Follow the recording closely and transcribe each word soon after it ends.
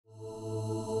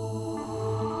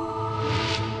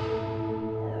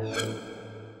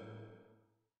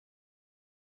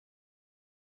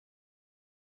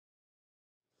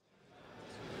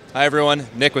Hi everyone,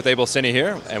 Nick with AbelCine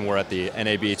here, and we're at the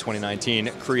NAB 2019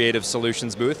 Creative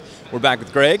Solutions booth. We're back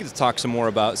with Greg to talk some more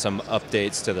about some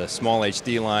updates to the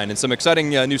SmallHD line and some exciting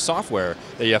new software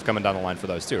that you have coming down the line for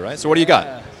those too, right? So what do you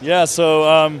got? Yeah,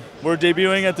 so we're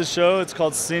debuting at the show. It's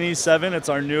called Cine 7. It's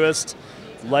our newest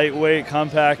lightweight,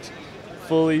 compact,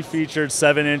 fully featured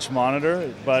 7-inch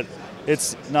monitor, but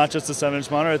it's not just a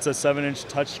 7-inch monitor, it's a 7-inch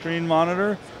touchscreen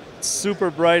monitor. Super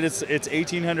bright. It's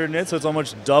 1800 nits, so it's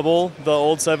almost double the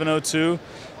old 702.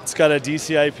 It's got a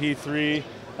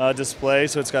DCI-P3 display,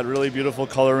 so it's got really beautiful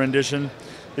color rendition.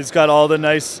 It's got all the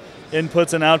nice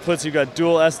inputs and outputs. You've got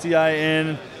dual SDI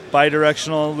in,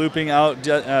 bidirectional looping out,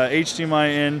 HDMI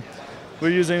in.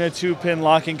 We're using a 2-pin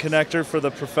locking connector for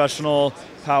the professional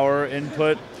power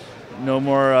input. No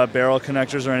more barrel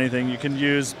connectors or anything. You can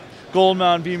use gold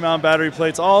mount, B mount battery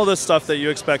plates, all the stuff that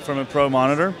you expect from a pro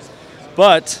monitor.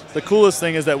 But the coolest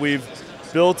thing is that we've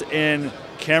built in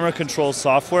camera control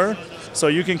software, so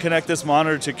you can connect this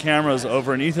monitor to cameras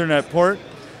over an Ethernet port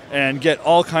and get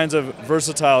all kinds of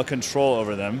versatile control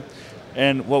over them.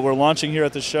 And what we're launching here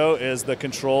at the show is the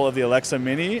control of the Alexa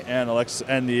Mini and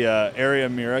the Area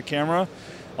Mira camera.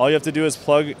 All you have to do is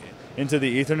plug into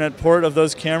the Ethernet port of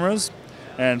those cameras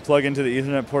and plug into the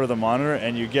Ethernet port of the monitor,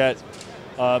 and you get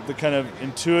the kind of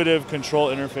intuitive control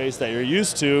interface that you're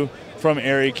used to from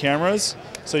Arri cameras.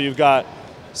 So you've got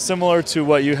similar to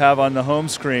what you have on the home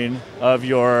screen of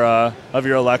your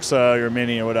Alexa or your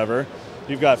Mini or whatever.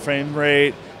 You've got frame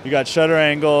rate, you got shutter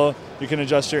angle, you can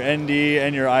adjust your ND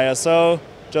and your ISO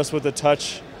just with the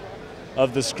touch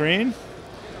of the screen.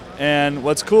 And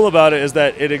what's cool about it is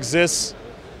that it exists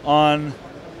on,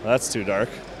 well, that's too dark.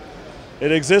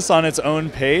 It exists on its own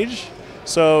page.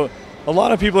 So a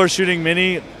lot of people are shooting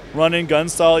Mini running gun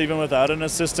style even without an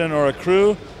assistant or a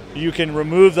crew. You can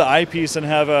remove the eyepiece and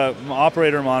have an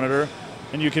operator monitor,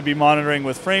 and you can be monitoring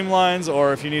with frame lines,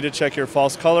 or if you need to check your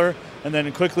false color, and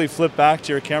then quickly flip back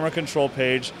to your camera control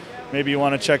page. Maybe you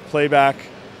want to check playback,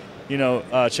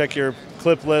 check your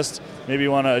clip list. Maybe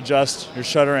you want to adjust your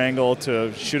shutter angle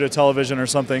to shoot a television or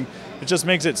something. It just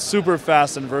makes it super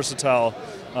fast and versatile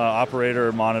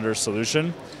operator monitor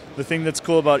solution. The thing that's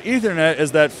cool about Ethernet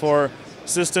is that for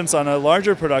assistance on a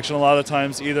larger production, a lot of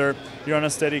times either you're on a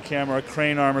steady camera, a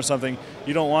crane arm or something,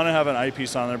 you don't want to have an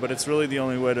eyepiece on there, but it's really the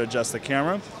only way to adjust the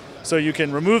camera. So you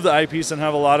can remove the eyepiece and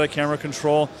have a lot of camera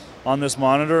control on this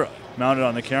monitor mounted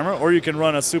on the camera, or you can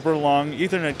run a super long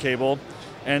Ethernet cable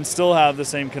and still have the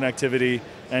same connectivity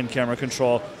and camera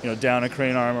control, down a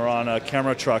crane arm or on a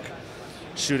camera truck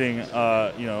shooting,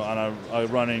 on a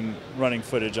running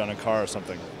footage on a car or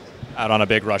something. Out on a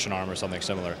big Russian arm or something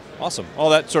similar. Awesome. All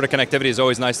that sort of connectivity is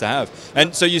always nice to have.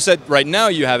 And so you said right now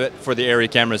you have it for the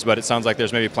Arri cameras, but it sounds like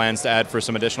there's maybe plans to add for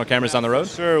some additional cameras down the road?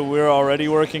 Sure, we're already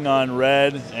working on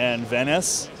Red and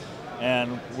Venice,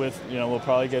 and we'll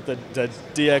probably get the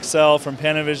DXL from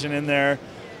Panavision in there.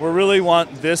 We really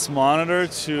want this monitor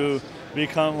to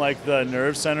become like the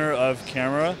nerve center of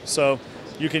camera. So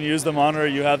you can use the monitor,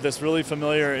 you have this really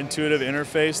familiar intuitive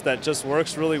interface that just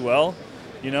works really well.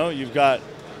 You've got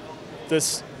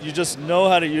this, you just know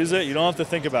how to use it. You don't have to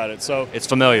think about it. So it's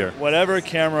familiar. Whatever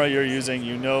camera you're using,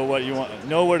 you know what you want,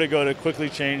 know where to go to quickly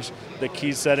change the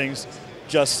key settings,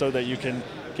 just so that you can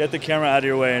get the camera out of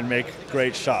your way and make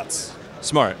great shots.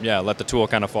 Smart, yeah. Let the tool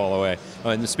kind of fall away.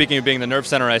 And speaking of being the nerve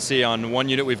center, I see on one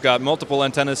unit we've got multiple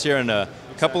antennas here and a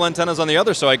couple antennas on the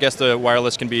other. So I guess the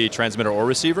wireless can be transmitter or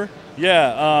receiver.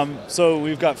 Yeah. So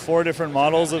we've got 4 different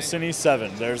models of Cine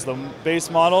 7. There's the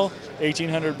base model,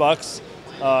 $1,800.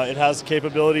 It has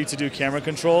capability to do camera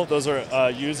control. Those are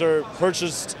user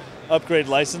purchased upgrade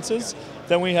licenses.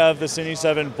 Then we have the Cine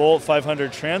 7 Bolt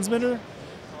 500 transmitter,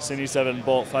 Cine 7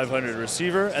 Bolt 500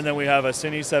 receiver, and then we have a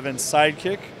Cine 7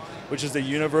 Sidekick, which is the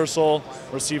universal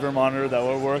receiver monitor that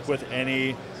will work with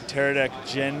any Teradek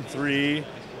Gen 3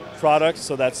 product.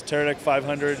 So that's Teradek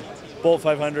 500, Bolt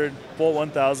 500, Bolt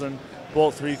 1000,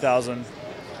 Bolt 3000.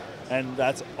 And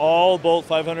that's all Bolt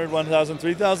 500, 1000,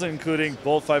 3000, including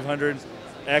Bolt 500,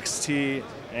 XT,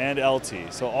 and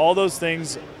LT. So all those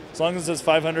things, as long as it's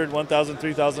 500, 1000,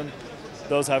 3000,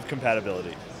 those have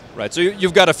compatibility. Right, so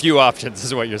you've got a few options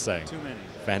is what you're saying. Too many.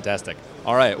 Fantastic.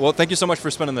 All right, well, thank you so much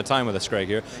for spending the time with us, Greg,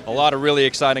 here. A lot of really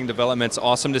exciting developments.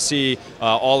 Awesome to see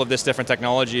all of this different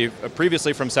technology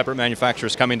previously from separate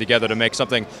manufacturers coming together to make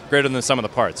something greater than the sum of the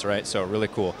parts, right? So really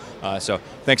cool. So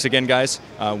thanks again, guys.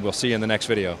 We'll see you in the next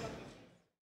video.